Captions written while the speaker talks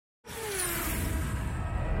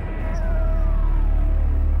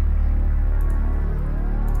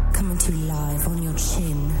to you live on your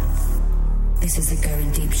chin. This is the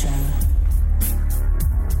Going Deep Show.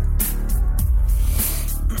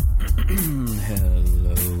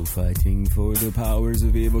 Hello, fighting for the powers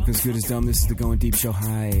of evil, because good is dumb. This is the Going Deep Show.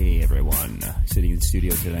 Hi, everyone. Sitting in the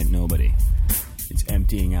studio tonight, nobody. It's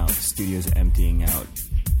emptying out. The studio's emptying out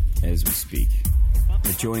as we speak.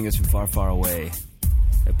 But joining us from far, far away,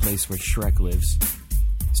 a place where Shrek lives,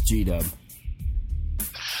 it's GDub.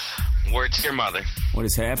 Word to your mother. What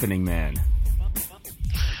is happening, man?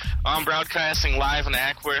 I'm broadcasting live in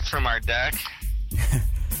Ackworth from our deck.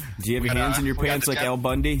 Do you have your hands in your pants like Al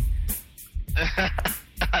Bundy?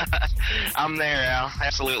 I'm there, Al.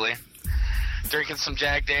 Absolutely. Drinking some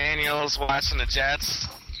Jack Daniels, watching the Jets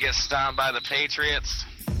get stomped by the Patriots.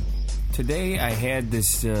 Today I had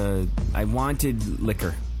this, I wanted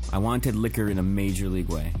liquor. I wanted liquor in a major league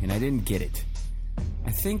way, and I didn't get it.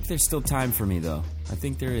 I think there's still time for me, though. I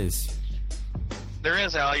think there is. There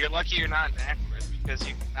is, Al. You're lucky you're not in Ackworth, because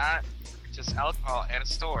you cannot purchase alcohol at a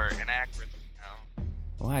store in Ackworth.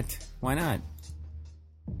 What? Why not?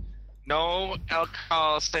 No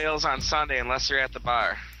alcohol sales on Sunday unless you're at the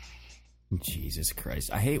bar. Jesus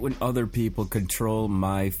Christ. I hate when other people control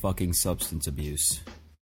my fucking substance abuse.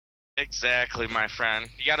 Exactly, my friend.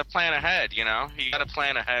 You gotta plan ahead, you know? You gotta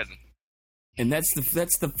plan ahead. And that's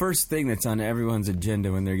the first thing that's on everyone's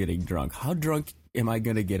agenda when they're getting drunk. How drunk am I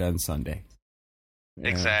gonna get on Sunday?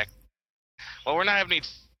 Exactly. Well, we're not having any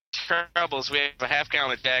troubles. We have a half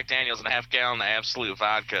gallon of Jack Daniels and a half gallon of Absolute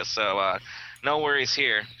vodka, so no worries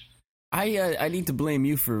here. I need to blame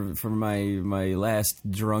you for my last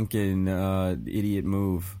drunken idiot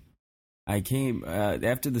move. I came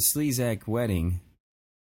after the Slezak wedding.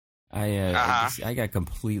 I got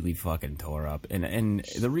completely fucking tore up, and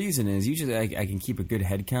the reason is usually I can keep a good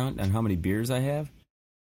head count on how many beers I have.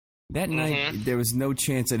 That night, there was no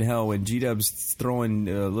chance in hell when G-Dub's throwing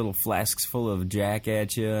little flasks full of Jack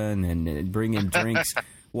at you and bringing drinks.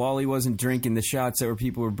 Wally wasn't drinking the shots that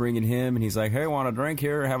people were bringing him, and he's like, hey, want a drink?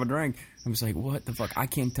 Here, have a drink. I was like, what the fuck? I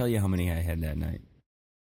can't tell you how many I had that night.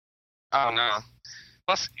 Oh, no.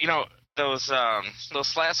 Plus, you know, those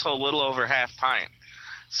flasks hold a little over half pint.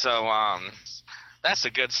 So that's a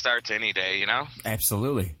good start to any day, you know?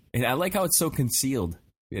 Absolutely. And I like how it's so concealed,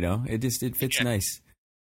 you know? It fits nice.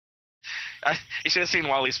 You should have seen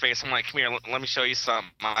Wally's face. I'm like, come here, let me show you something.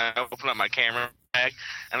 I open up my camera bag,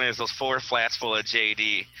 and there's those 4 flats full of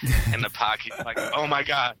JD in the pocket. I'm like, oh, my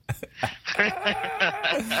God.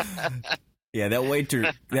 Yeah, that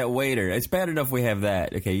waiter. It's bad enough we have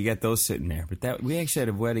that. Okay, you got those sitting there. But we actually had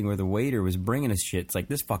a wedding where the waiter was bringing us shit. It's like,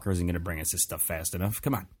 this fucker isn't going to bring us this stuff fast enough.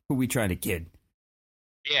 Come on. Who are we trying to kid?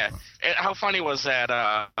 Yeah. And how funny was that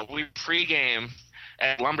we pregame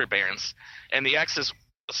at Lumber Barons, and the ex's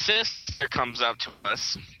sister comes up to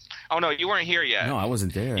us. Oh, no, you weren't here yet. No, I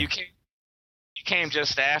wasn't there. You came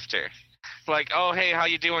just after. Like, oh, hey, how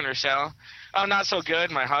you doing, Rochelle? Oh, not so good.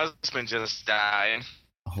 My husband just died.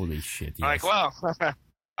 Holy shit, yes. I'm like, well,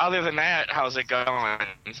 other than that, how's it going?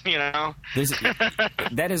 You know?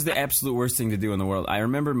 That is the absolute worst thing to do in the world. I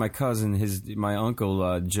remember my cousin, my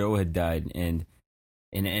uncle, Joe, had died, and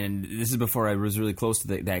this is before I was really close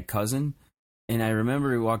to that cousin. And I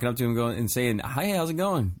remember walking up to him and saying, hi, how's it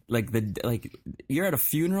going? Like, you're at a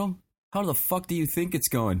funeral? How the fuck do you think it's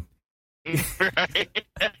going? Right.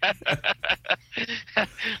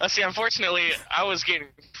 See, unfortunately, I was getting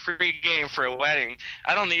free game for a wedding.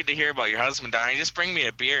 I don't need to hear about your husband dying. Just bring me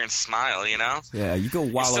a beer and smile, you know? Yeah, you go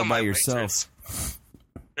wallow by yourself.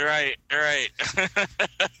 Right.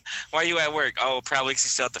 Why are you at work? Oh, probably because you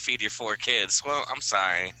still have to feed your 4 kids. Well, I'm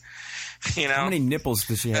sorry. You know? How many nipples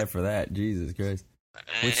does she have for that? Jesus Christ.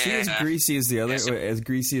 Was she as greasy as the other? As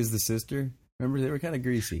greasy as the sister? Remember, they were kind of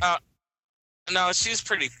greasy. No, she's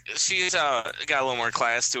got a little more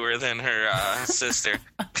class to her than her sister.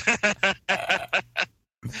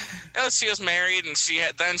 She was married, and she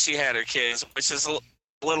had her kids, which is a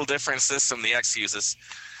little different system the ex uses.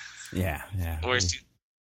 Yeah. Where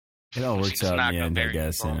it all works out in the end, I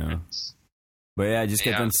guess, you know. But yeah, I just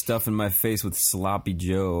got done stuffing my face with Sloppy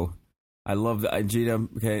Joe. I love that.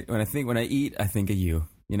 Okay, when I eat, I think of you.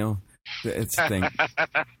 You know, it's the thing.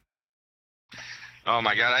 Oh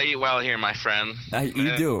my God, I eat well here, my friend.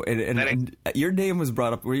 You do, and your name was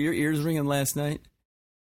brought up. Were your ears ringing last night?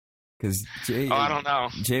 Because I don't know.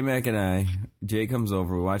 J-Mac and Jay comes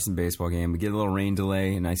over, we watch the baseball game, we get a little rain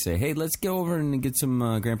delay, and I say, hey, let's go over and get some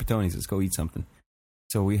Grandpa Tony's. Let's go eat something.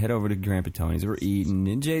 So we head over to Grandpa Tony's. We're eating,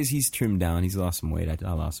 and he's trimmed down. He's lost some weight.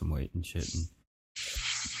 I lost some weight and shit.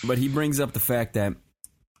 But he brings up the fact that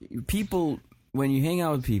people, when you hang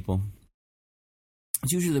out with people,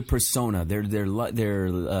 it's usually the persona, their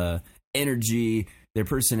energy, their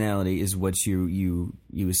personality is what you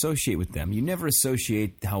associate with them. You never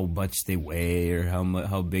associate how much they weigh or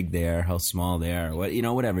how big they are, how small they are,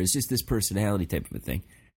 whatever. It's just this personality type of a thing.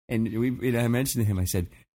 And I mentioned to him, I said,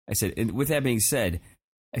 and with that being said,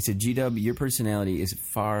 I said, GDub, your personality is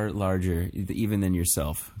far larger even than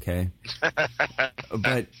yourself. Okay,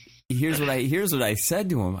 but here's what I said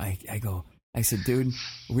to him. I said, dude,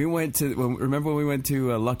 remember when we went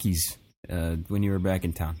to Lucky's when you were back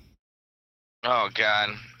in town? Oh God.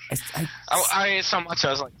 I ate so much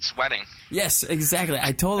I was like sweating. Yes, exactly.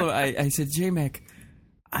 I told him, I said, J-Mac,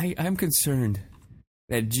 I'm concerned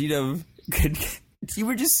that GDub could. You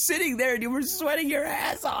were just sitting there and you were sweating your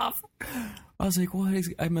ass off. I was like, what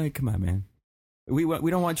is? I'm like, come on, man. We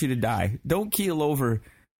don't want you to die. Don't keel over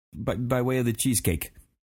by way of the cheesecake.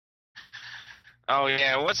 Oh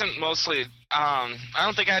yeah, it wasn't mostly. I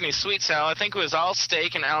don't think I had any sweet salad. I think it was all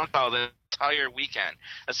steak and alcohol the entire weekend.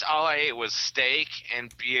 That's all I ate was steak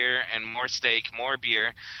and beer and more steak, more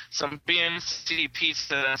beer, some BNC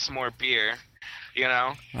pizza, and some more beer. You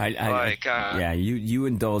know, yeah, you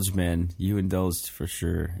indulged, man. You indulged for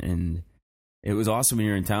sure, and it was awesome when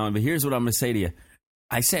you were in town. But here's what I'm going to say to you: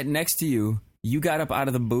 I sat next to you. You got up out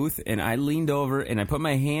of the booth, and I leaned over and I put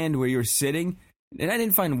my hand where you were sitting, and I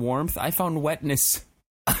didn't find warmth. I found wetness.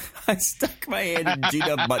 I stuck my hand in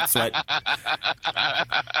GDub butt sweat.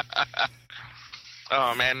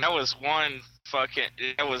 Oh man, that was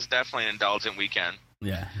that was definitely an indulgent weekend.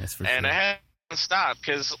 Yeah, that's for sure. And I had to stop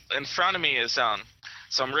because in front of me is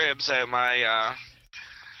some ribs that my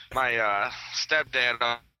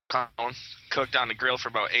stepdad cooked on the grill for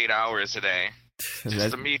about 8 hours a day.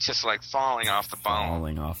 Just the meat just like falling off the bone.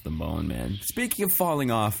 Falling off the bone, man. Speaking of falling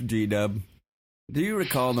off, GDub, do you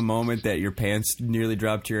recall the moment that your pants nearly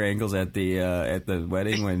dropped to your ankles at the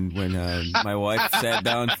wedding when my wife sat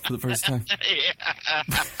down for the first time?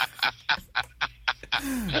 Yeah.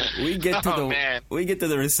 We get to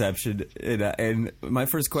the reception, and my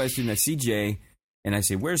first question, I see Jay, and I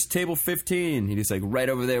say, "Where's table 15?" And he's like, "Right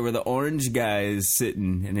over there where the orange guy is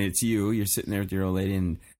sitting." And it's you. You're sitting there with your old lady,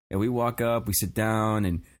 and we walk up, we sit down,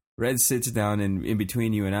 and Red sits down in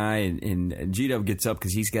between you and I, and GDub gets up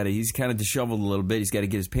because he's kind of disheveled a little bit. He's got to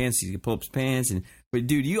get his pants. He's got to pull up his pants, but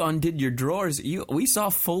dude, you undid your drawers. We saw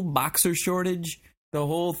full boxer shortage. The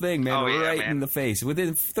whole thing, man, man. In the face.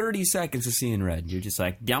 Within 30 seconds of seeing Red, you're just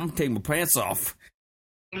like, yeah, I'm taking my pants off.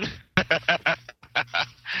 Yeah,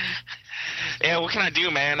 what can I do,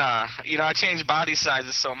 man? I change body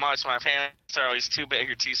sizes so much. My pants are always too big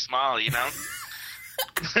or too small, you know?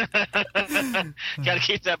 Got to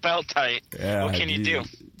keep that belt tight. Yeah, what can you do?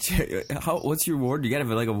 What's your wardrobe? You got to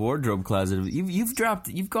have like a wardrobe closet. You've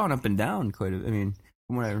gone up and down quite a bit. I mean,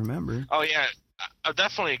 from what I remember. Oh, yeah. I've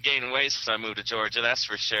definitely gained weight since I moved to Georgia, that's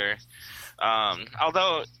for sure.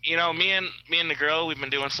 Although, me and the girl, we've been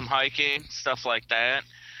doing some hiking, stuff like that.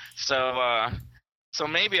 So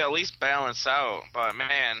maybe at least balance out. But,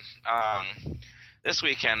 man, this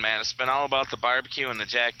weekend, man, it's been all about the barbecue and the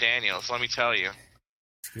Jack Daniels, let me tell you.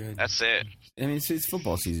 Good. That's it. I mean, it's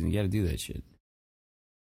football season. You got to do that shit.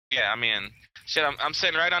 Yeah, I mean, shit, I'm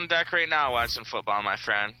sitting right on deck right now watching football, my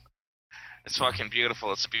friend. It's fucking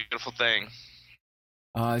beautiful. It's a beautiful thing.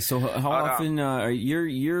 So how often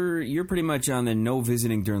you're pretty much on the no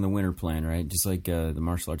visiting during the winter plan, right? Just like the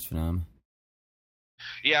martial arts phenomenon.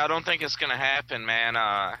 Yeah, I don't think it's gonna happen, man.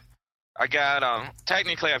 I got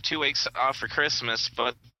technically I have 2 weeks off for Christmas,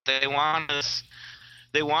 but they want us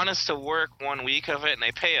to work 1 week of it, and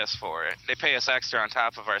they pay us for it. They pay us extra on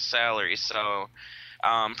top of our salary, so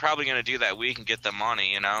I'm probably gonna do that week and get the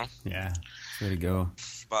money, you know. Yeah, way to go.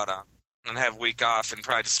 But and have a week off and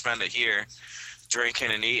probably just spend it here.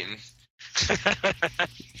 Drinking and eating.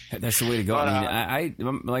 That's the way to go. I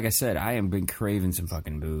mean, like I said, I have been craving some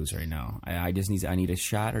fucking booze right now. I need a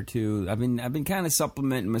shot or two. I've been kind of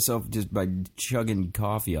supplementing myself just by chugging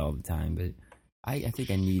coffee all the time, but I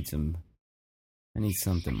think I need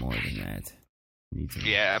something more than that.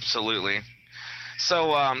 Yeah, absolutely.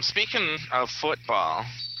 So, speaking of football,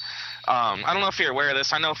 I don't know if you're aware of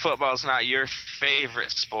this. I know football is not your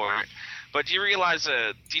favorite sport. But do you realize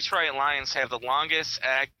the Detroit Lions have the longest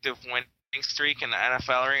active winning streak in the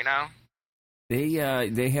NFL right now?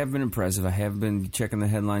 They have been impressive. I have been checking the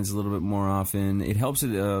headlines a little bit more often. It helps that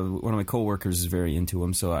one of my coworkers is very into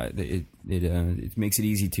them, so it makes it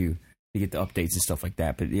easy to get the updates and stuff like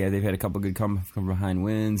that. But yeah, they've had a couple good come from behind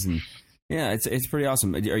wins, and yeah, it's pretty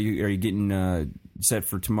awesome. Are you getting set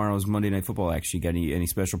for tomorrow's Monday Night Football? Actually, got any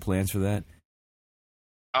special plans for that?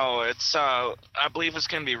 Oh, it's I believe it's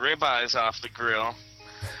gonna be ribeyes off the grill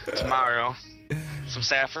tomorrow. Some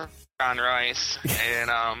saffron rice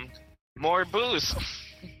and more booze.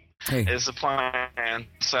 Hey. is the plan.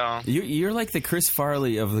 So you're like the Chris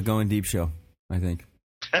Farley of the Going Deep show, I think.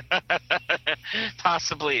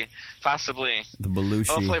 Possibly. The Belushi.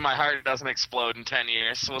 Hopefully my heart doesn't explode in 10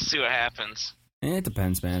 years. We'll see what happens. It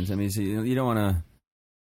depends, man. I mean, you don't want to.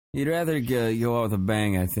 You'd rather go out with a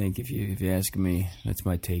bang, I think. If you ask me, that's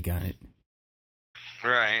my take on it.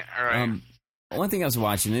 Right. One thing I was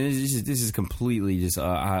watching, and this is completely just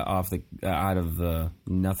out of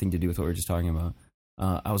nothing to do with what we were just talking about.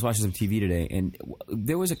 I was watching some TV today, and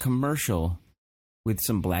there was a commercial with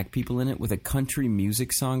some black people in it with a country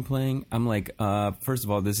music song playing. I'm like, first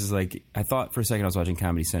of all, this is like, I thought for a second I was watching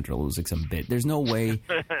Comedy Central. It was like some bit. There's no way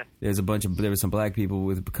there was some black people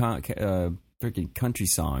with freaking country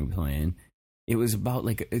song playing. It was about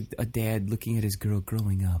like a dad looking at his girl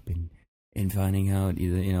growing up and finding out,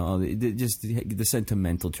 just the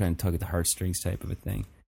sentimental, trying to tug at the heartstrings type of a thing.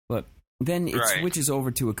 But then it switches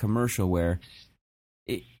over to a commercial where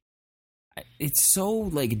it's so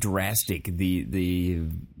like drastic, the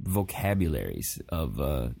vocabularies of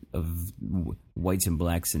whites and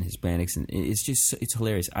blacks and Hispanics, and it's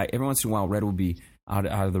hilarious. Every once in a while, Red will be out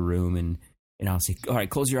of the room, and I'll say, "All right,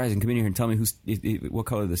 close your eyes and come in here and tell me what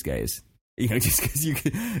color this guy is." Just because you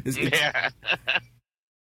can. Yeah.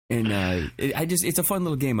 And it's a fun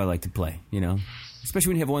little game I like to play, especially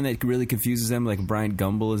when you have one that really confuses them, like Brian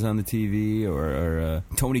Gumble is on the TV, or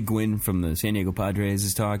Tony Gwynn from the San Diego Padres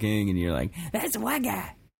is talking, and you're like, "That's a white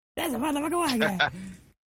guy. That's a motherfucking white guy."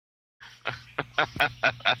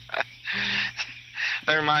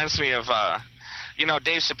 That reminds me of,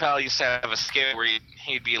 Dave Chappelle used to have a skit where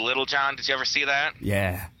he'd be Little John. Did you ever see that?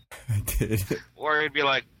 Yeah, I did. Or he'd be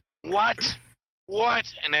like, "What?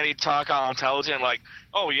 And then he'd talk all intelligent, like,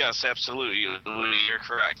 "Oh, yes, absolutely, you're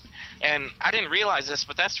correct." And I didn't realize this,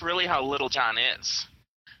 but that's really how Little John is.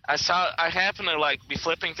 I happen to, be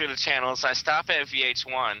flipping through the channels. I stop at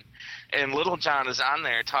VH1, and Little John is on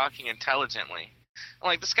there talking intelligently. I'm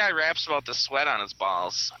like, this guy raps about the sweat on his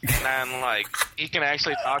balls, and then, he can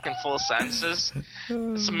actually talk in full sentences.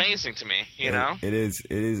 It's amazing to me, you know? It is.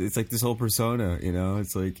 It's like this whole persona,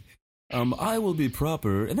 It's like, I will be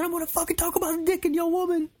proper, and then I'm going to fucking talk about a dick in your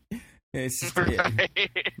woman. It's just,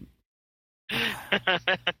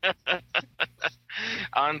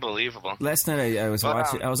 Unbelievable. Last night I was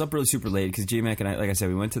watching. I was up really super late because J-Mac and I, like I said,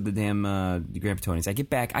 we went to the damn Grand Petonias. I get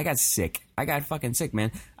back, I got sick. I got fucking sick,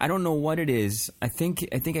 man. I don't know what it is. I think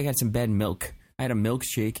I got some bad milk. I had a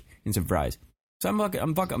milkshake and some fries. So I'm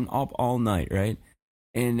up all night, right?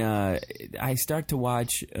 And I start to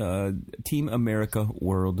watch Team America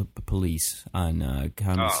World Police on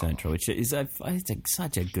Comedy Central, which is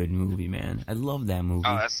such a good movie, man. I love that movie.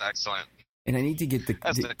 Oh, that's excellent. And I need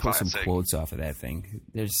to pull some quotes off of that thing.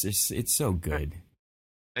 It's so good.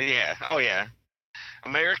 Yeah. Oh yeah.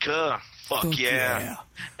 America. Fuck yeah.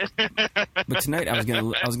 But tonight I was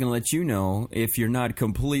gonna let you know, if you're not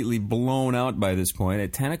completely blown out by this point,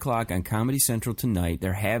 at 10 o'clock on Comedy Central tonight,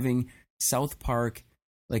 they're having South Park,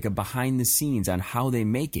 like a behind the scenes on how they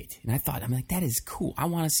make it. And I'm like, that is cool. I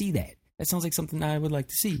want to see that. That sounds like something I would like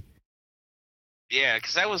to see. Yeah,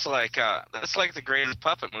 because that was that's like the greatest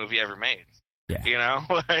puppet movie ever made. Yeah.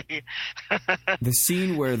 The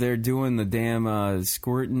scene where they're doing the damn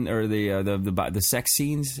squirting, or the sex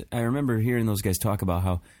scenes. I remember hearing those guys talk about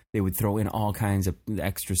how they would throw in all kinds of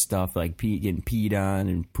extra stuff, like getting peed on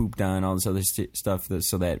and pooped on, all this other stuff,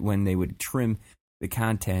 so that when they would trim the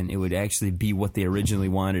content, it would actually be what they originally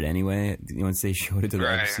wanted anyway, once they showed it to the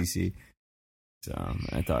FCC. So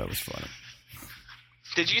I thought it was funny.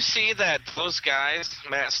 Did you see that those guys,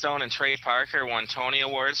 Matt Stone and Trey Parker, won Tony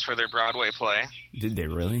Awards for their Broadway play? Did they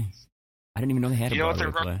really? I didn't even know they had a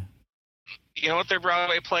Broadway play. You know what their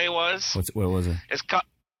Broadway play was? What was it?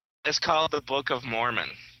 It's called The Book of Mormon.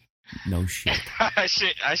 No shit. I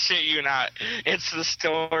shit you not. It's the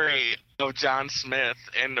story of John Smith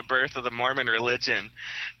and the birth of the Mormon religion,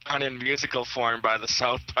 done in musical form by the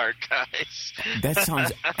South Park guys. That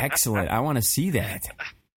sounds excellent. I want to see that.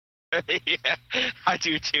 Yeah, I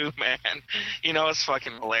do too, man. It's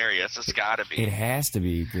fucking hilarious. It's gotta be. It has to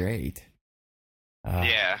be great.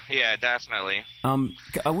 Yeah, definitely.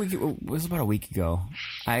 It was about a week ago.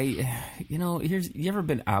 You ever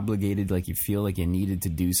been obligated, like you feel like you needed to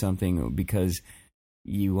do something because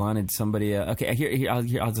you wanted somebody? Okay, here, I'll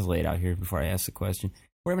just lay it out here before I ask the question.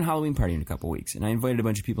 We're having a Halloween party in a couple weeks, and I invited a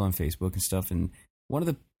bunch of people on Facebook and stuff. And one of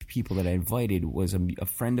the people that I invited was a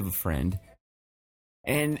friend of a friend,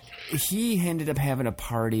 and he ended up having a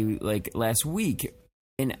party like last week.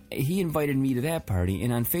 And he invited me to that party,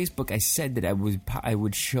 and on Facebook I said that I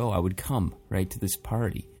would come right to this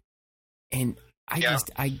party, and I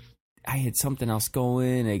I had something else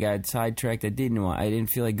going. I got sidetracked. I didn't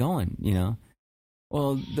feel like going, you know.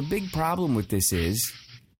 Well, the big problem with this is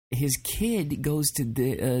his kid goes to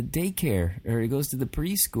the daycare, or he goes to the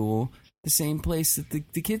preschool, the same place that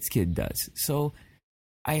the kid's kid does. So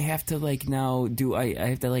I have to like now I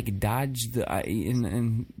have to like dodge the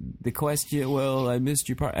question. Well, I missed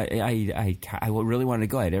your part. I really wanted to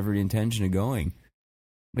go. I had every intention of going,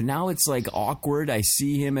 but now it's like awkward. I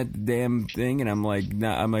see him at the damn thing, and I'm like,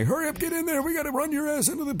 hurry up, get in there. We got to run your ass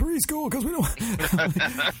into the preschool because we don't.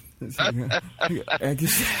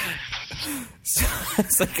 So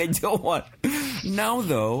it's like I don't want. Now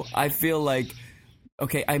though, I feel like.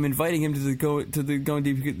 Okay, I'm inviting him to the Going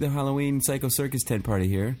Deep the Halloween Psycho Circus tent party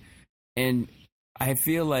here, and I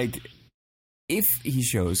feel like if he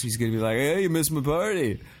shows, he's gonna be like, "Hey, you missed my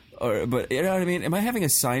party," but you know what I mean? Am I having a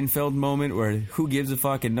Seinfeld moment where who gives a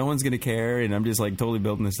fuck and no one's gonna care, and I'm just like totally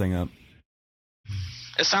building this thing up?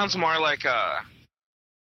 It sounds more like a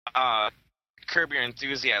Curb Your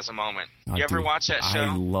Enthusiasm moment. You ever watch that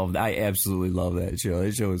show? I absolutely love that show.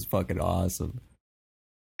 That show is fucking awesome.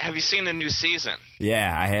 Have you seen the new season?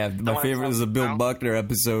 Yeah, I have. My favorite is the Bill Buckner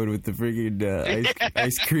episode with the freaking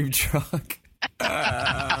ice cream truck.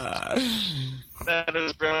 That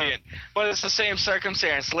is brilliant. But it's the same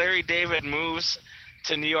circumstance. Larry David moves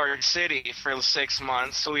to New York City for 6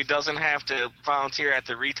 months so he doesn't have to volunteer at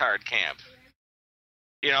the retard camp.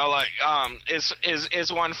 You know, like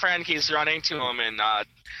his one friend keeps running to him and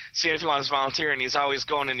seeing if he wants to volunteer, and he's always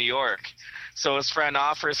going to New York. So his friend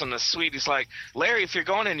offers him the suite. He's like, Larry, if you're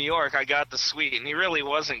going to New York, I got the suite. And he really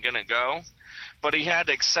wasn't going to go, but he had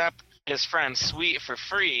to accept his friend's suite for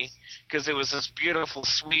free because it was this beautiful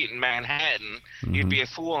suite in Manhattan. Mm-hmm. You'd be a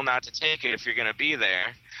fool not to take it if you're going to be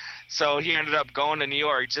there. So he ended up going to New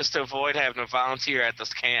York just to avoid having to volunteer at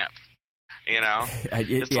this camp. You know?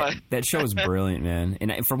 That show is brilliant, man.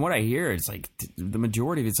 And from what I hear, it's like the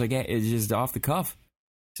majority of it's like it's just off the cuff.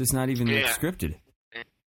 It's just not even scripted.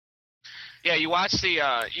 Yeah, you watch any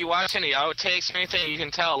outtakes or anything, you can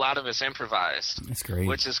tell a lot of it's improvised. That's great.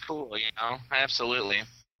 Which is cool, you know? Absolutely.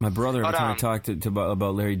 My brother, every time I talk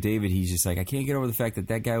about Larry David, he's just like, I can't get over the fact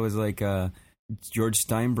that guy was like George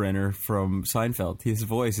Steinbrenner from Seinfeld. His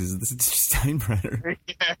voice is Steinbrenner.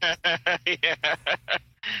 Yeah,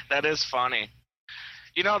 that is funny.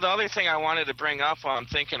 You know, the other thing I wanted to bring up while I'm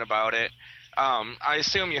thinking about it, I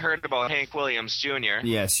assume you heard about Hank Williams Jr.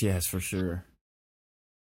 Yes, for sure.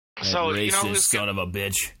 So, racist, you know who's son of a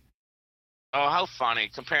bitch. Oh, how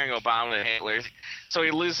funny, comparing Obama to Hitler. So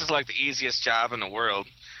he loses like the easiest job in the world.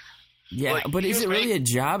 Yeah, like, but is it really a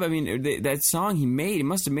job? I mean, that song he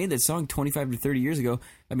must have made that song 25 to 30 years ago.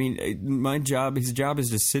 I mean, his job is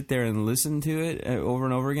to sit there and listen to it over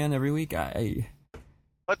and over again every week.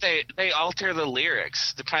 But they alter the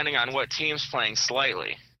lyrics depending on what team's playing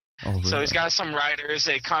slightly. Oh, really? So he's got some writers,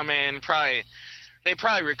 they come in, they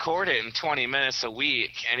probably record it in 20 minutes a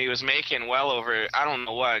week, and he was making well over, I don't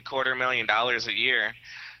know what, $250,000 a year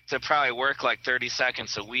to probably work like 30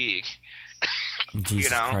 seconds a week.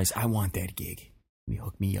 Jesus Christ, I want that gig.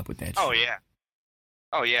 Hook me up with that shit.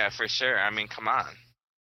 Oh, yeah, for sure. I mean, come on.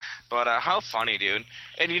 But how funny, dude.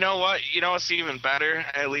 And you know what? You know what's even better,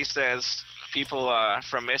 at least as people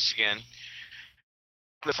from Michigan?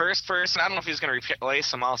 The first person, I don't know if he's going to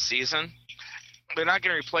replace him all season. They're not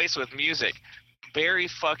going to replace with music. Barry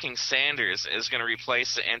fucking Sanders is going to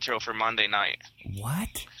replace the intro for Monday night. What?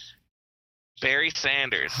 Barry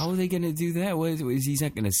Sanders. How are they going to do that? He's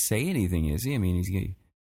not going to say anything, is he? I mean, he's going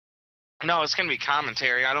to... No, it's going to be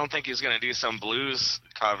commentary. I don't think he's going to do some blues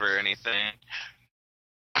cover or anything.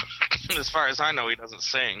 As far as I know, he doesn't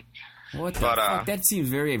sing. What the fuck? That seems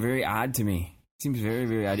very, very odd to me. Seems very,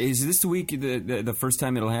 very odd. Is this the week the first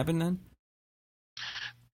time it'll happen then?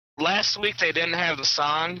 Last week they didn't have the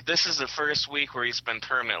song. This is the first week where he's been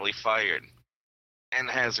permanently fired and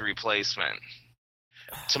has a replacement.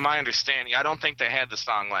 To my understanding, I don't think they had the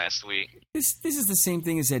song last week. This is the same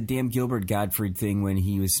thing as that damn Gilbert Gottfried thing when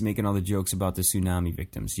he was making all the jokes about the tsunami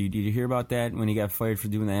victims. Did you hear about that when he got fired for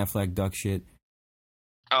doing the Aflac Duck shit?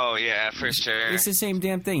 Oh, yeah, for sure. It's the same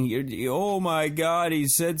damn thing. Oh, my God, he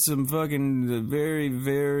said some fucking very,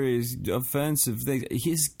 very offensive things.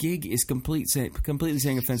 His gig is completely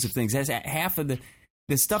saying offensive things. That's half of the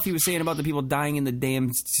stuff he was saying about the people dying in the damn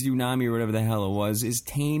tsunami or whatever the hell it was is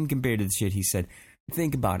tame compared to the shit he said.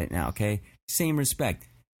 Think about it now, okay? Same respect.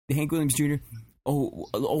 Hank Williams Jr.,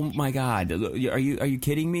 oh my God. Are you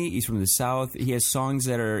kidding me? He's from the South. He has songs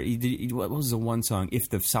that are... what was the one song? If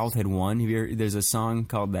the South Had Won. There's a song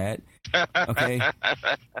called that. Okay?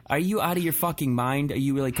 Are you out of your fucking mind? Are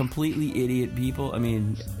you like completely idiot people? I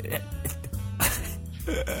mean...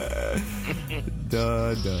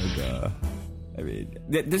 Duh. I mean,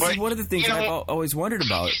 this is one of the things I've always wondered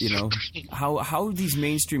about. How these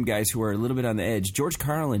mainstream guys who are a little bit on the edge. George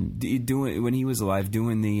Carlin doing when he was alive,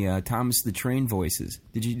 doing the Thomas the Train voices.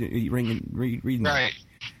 Did you read that? Right.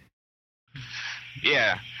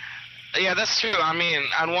 Yeah, that's true. I mean,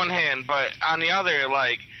 on one hand, but on the other,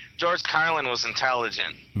 like George Carlin was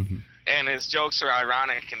intelligent, and his jokes are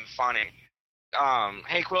ironic and funny.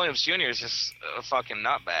 Hank Williams Jr. is just a fucking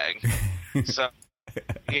nutbag. So.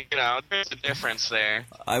 There's a difference there.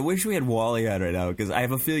 I wish we had Wally on right now because I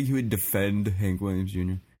have a feeling he would defend Hank Williams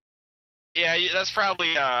Jr. Yeah, that's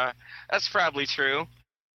probably true.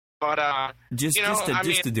 But just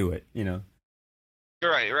to do it,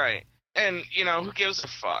 Right. And who gives a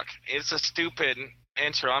fuck? It's a stupid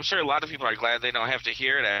intro. I'm sure a lot of people are glad they don't have to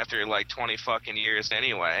hear it after like 20 fucking years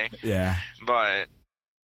anyway. Yeah. But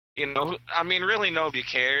I mean, really nobody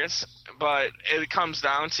cares, but it comes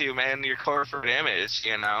down to, man, your corporate image,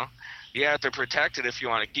 You have to protect it if you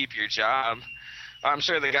want to keep your job. I'm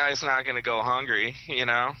sure the guy's not going to go hungry,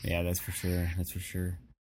 Yeah, that's for sure.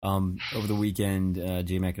 Over the weekend,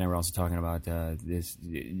 J-Mac and I were also talking about this.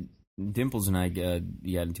 Dimples and I got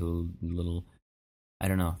into a little, I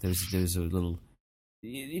don't know, there's a little,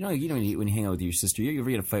 when you hang out with your sister, you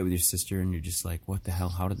ever get a fight with your sister and you're just like, what the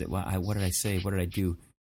hell, what did I say, what did I do?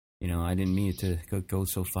 I didn't mean it to go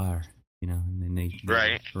so far, and then they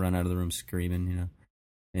run out of the room screaming,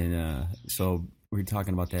 And so we were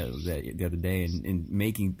talking about that the other day and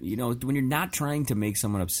making, when you're not trying to make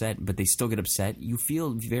someone upset, but they still get upset, you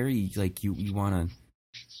feel very like you want to,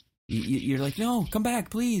 you're like, no, come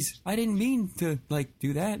back, please. I didn't mean to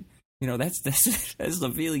do that. That's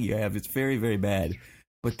the feeling you have. It's very, very bad.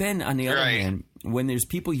 But then on the other hand, when there's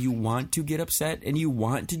people you want to get upset and you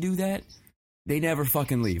want to do that, they never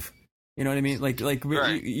fucking leave. You know what I mean?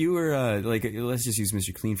 You were let's just use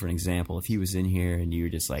Mr. Clean for an example. If he was in here and you were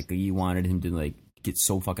just like, you wanted him to get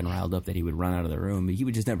so fucking riled up that he would run out of the room, but he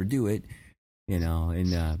would just never do it. And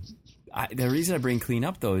the reason I bring Clean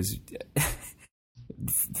up though is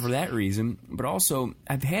for that reason, but also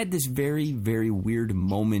I've had this very, very weird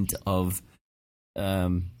moment of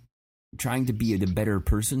trying to be the better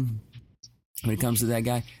person when it comes to that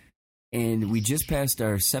guy. And we just passed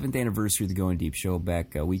our 7th anniversary of the Going Deep show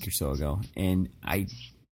back a week or so ago. And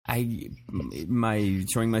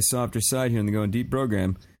showing my softer side here in the Going Deep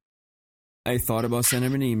program, I thought about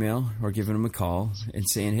sending him an email or giving him a call and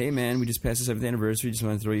saying, hey, man, we just passed the 7th anniversary. Just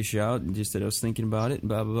want to throw you a shout. And just that I was thinking about it and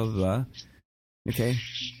blah, blah, blah, blah. Okay.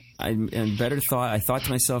 I thought to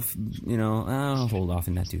myself, I'll hold off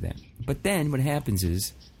and not do that. But then what happens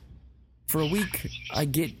is, for a week, I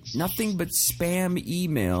get nothing but spam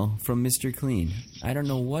email from Mr. Clean. I don't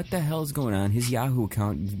know what the hell's going on. His Yahoo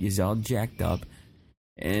account is all jacked up.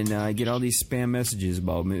 And I get all these spam messages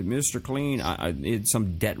about Mr. Clean. It's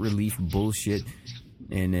some debt relief bullshit.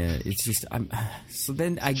 And it's just, so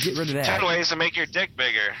then I get rid of that. 10 ways to make your dick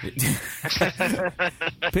bigger.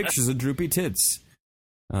 Pictures of droopy tits.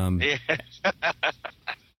 Yeah.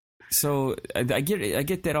 So I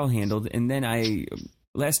get that all handled. And then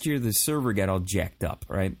last year, the server got all jacked up,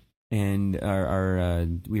 right? And our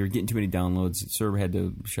we were getting too many downloads. The server had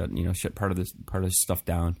to shut part of the stuff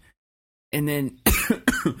down. And then,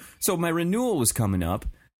 so my renewal was coming up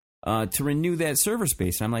to renew that server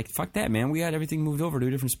space. And I'm like, fuck that, man. We got everything moved over to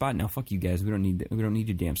a different spot now. Fuck you guys. We don't need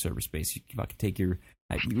your damn server space. You fucking take we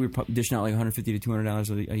were dishing out like $150 to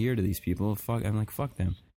 $200 a year to these people. I'm like, fuck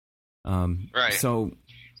them. Right. So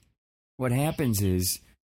what happens is,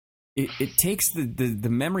 It takes the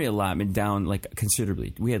memory allotment down like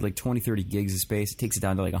considerably. We had like 20, 30 gigs of space. It takes it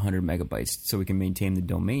down to like 100 megabytes so we can maintain the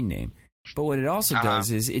domain name. But what it also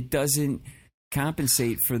does is it doesn't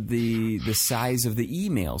compensate for the size of the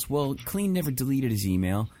emails. Well, Clean never deleted his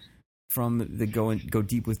email from the go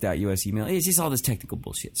deep with .us email. It's just all this technical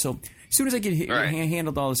bullshit. So as soon as I get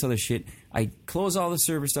handled all this other shit, I close all the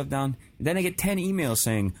server stuff down. Then I get 10 emails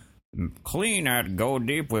saying, Clean at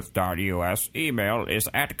godeepwith.us email is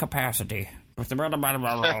at capacity. This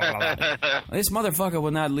motherfucker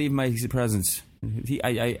will not leave my presence.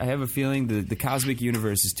 I have a feeling the cosmic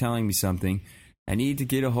universe is telling me something. I need to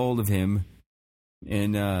get a hold of him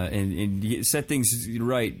and set things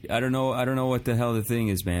right. I don't know what the hell the thing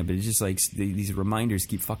is, man. But it's just like these reminders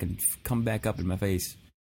keep fucking come back up in my face.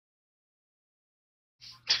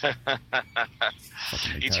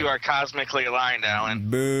 You two are cosmically aligned, Alan.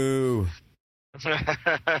 Boo.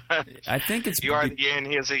 I think it's you are the yin,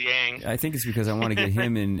 he is a yang. I think it's because I want to get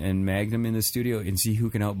him and Magnum in the studio and see who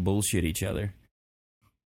can out bullshit each other.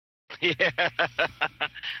 Yeah,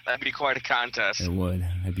 that'd be quite a contest. It would.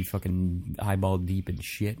 I'd be fucking eyeball deep in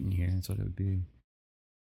shit in here. That's what it would be.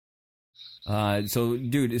 So,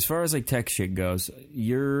 dude, as far as like tech shit goes,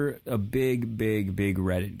 you're a big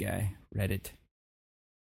Reddit guy. Reddit.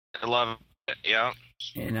 I love it. Yeah.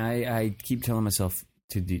 And I keep telling myself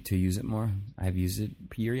to use it more. I've used it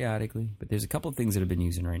periodically, but there's a couple of things that I've been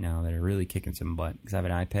using right now that are really kicking some butt. Because I have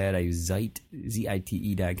an iPad, I use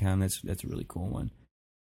Zite.com. That's a really cool one.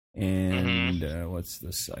 And what's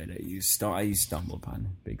the site I use? I use StumbleUpon,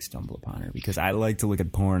 big StumbleUponer, because I like to look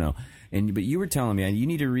at porno. But you were telling me, you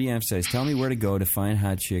need to re-emphasize. Tell me where to go to find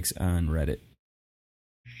hot chicks on Reddit.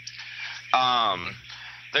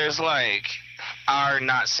 There's like are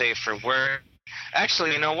not safe for work.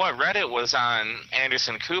 Actually, you know what? Reddit was on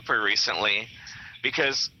Anderson Cooper recently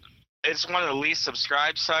because it's one of the least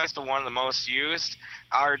subscribed sites, but one of the most used.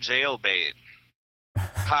 Our jailbait.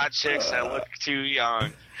 Hot chicks that look too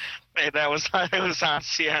young. And it was on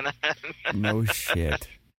CNN. No shit.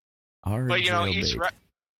 But you know,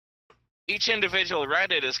 each individual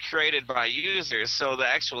Reddit is created by users, so the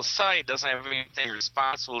actual site doesn't have anything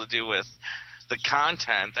responsible to do with the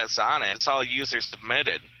content that's on it. It's all user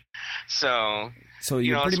submitted. So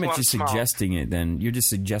you're pretty much just suggesting it then. You're just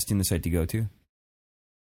suggesting the site to go to?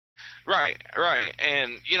 Right.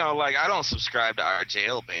 And, you know, like, I don't subscribe to our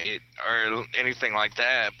jailbait or anything like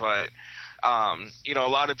that, but, you know, a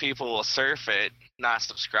lot of people will surf it, not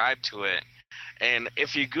subscribe to it. And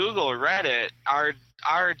if you Google Reddit, our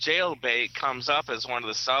jailbait comes up as one of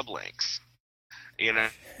the sublinks, you know?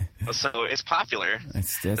 So it's popular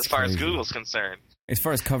that's as far crazy. as Google's concerned. As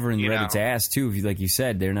far as covering Reddit's ass, too, like you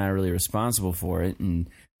said, they're not really responsible for it. And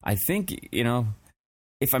I think, you know,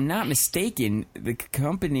 if I'm not mistaken, the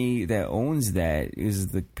company that owns that is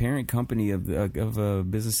the parent company of a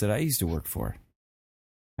business that I used to work for.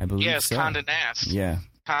 I believe yes, so. Condé Nast. Yeah.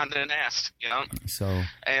 Condé Nast, you know? So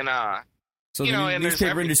the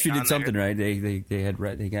newspaper industry did something right. They got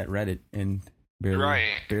Reddit and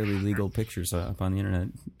barely legal pictures up on the internet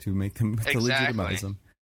to make them to legitimize them.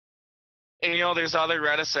 And, you know, there's other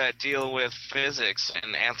Reddits that deal with physics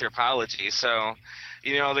and anthropology. So,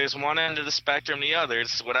 you know, there's one end of the spectrum, the other.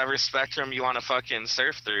 It's whatever spectrum you want to fucking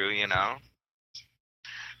surf through, you know?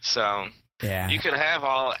 So, you could have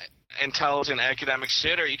all intelligent academic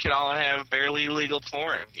shit, or you could all have barely legal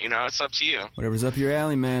porn. You know, it's up to you. Whatever's up your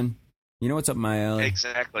alley, man. You know what's up my alley?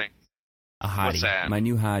 Exactly. A hottie. What's that? My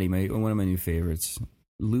new hottie, one of my new favorites.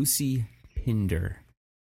 Lucy Pinder.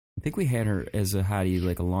 I think we had her as a hottie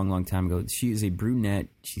like a long time ago. She is a brunette.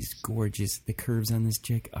 She's gorgeous. The curves on this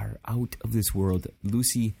chick are out of this world.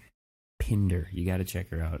 Lucy Pinder. You got to check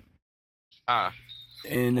her out.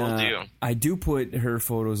 And I do put her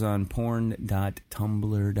photos on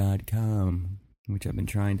porn.tumblr.com, which I've been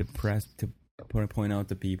trying to point out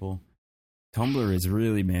to people. Tumblr is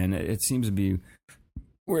really, man, it seems to be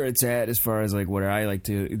where it's at as far as like where I like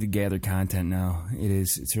to gather content now.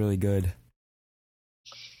 It's really good.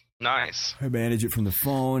 Nice. I manage it from the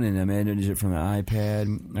phone and I manage it from the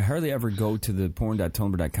iPad. I hardly ever go to the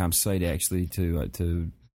porn.tumblr.com site actually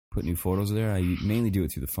to put new photos there. I mainly do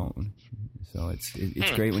it through the phone. So it's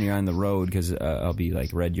great when you're on the road because I'll be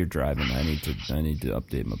like, Red, you're driving. I need to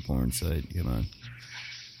update my porn site. Come on.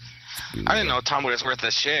 I didn't know Tumblr was worth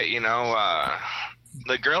a shit. You know,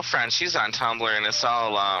 the girlfriend, she's on Tumblr, and it's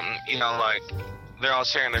all you know, like they're all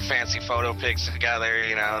sharing their fancy photo pics together.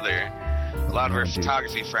 You know, they're a lot of her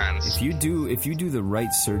photography friends. If you do the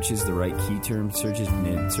right searches, the right key term searches,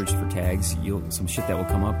 and search for tags, some shit that will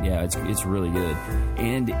come up. Yeah, it's really good.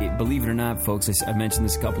 And believe it or not, folks, I mentioned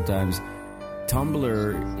this a couple times.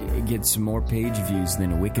 Tumblr gets more page views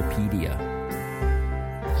than Wikipedia.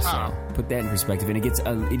 So put that in perspective, and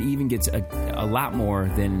it even gets a lot more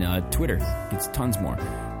than Twitter. It gets tons more.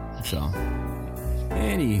 So,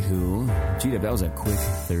 anywho, GDub, that was a quick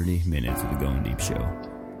 30 minutes of the Going Deep show.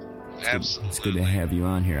 Absolutely. It's good to have you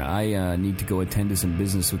on here. I need to go attend to some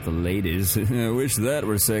business with the ladies. I wish that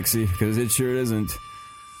were sexy, because it sure isn't.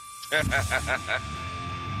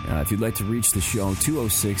 If you'd like to reach the show,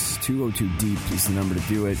 206-202-DEEP is the number to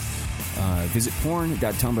do it. Visit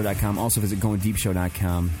porn.tumblr.com. Also visit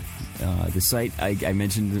goingdeepshow.com. The site I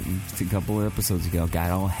mentioned a couple of episodes ago got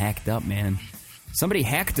all hacked up, man. Somebody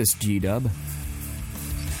hacked us, GDub.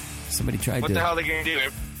 Somebody tried What to... the hell are they going to do?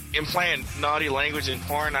 Implant naughty language and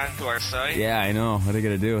porn onto our site? Yeah, I know. What are they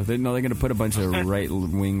going to do? They're going to put a bunch of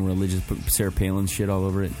right-wing religious Sarah Palin shit all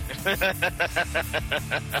over it.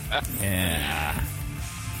 Yeah.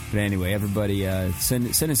 But anyway, everybody, send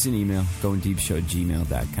us an email,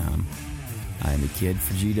 goingdeepshow@gmail.com. I'm the Kid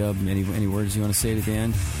for GDub. Any words you want to say at the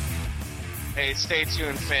end? Hey, stay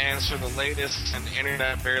tuned, fans, for the latest in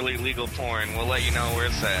internet barely legal porn. We'll let you know where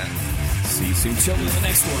it's at. See you soon. Show me the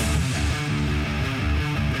next one.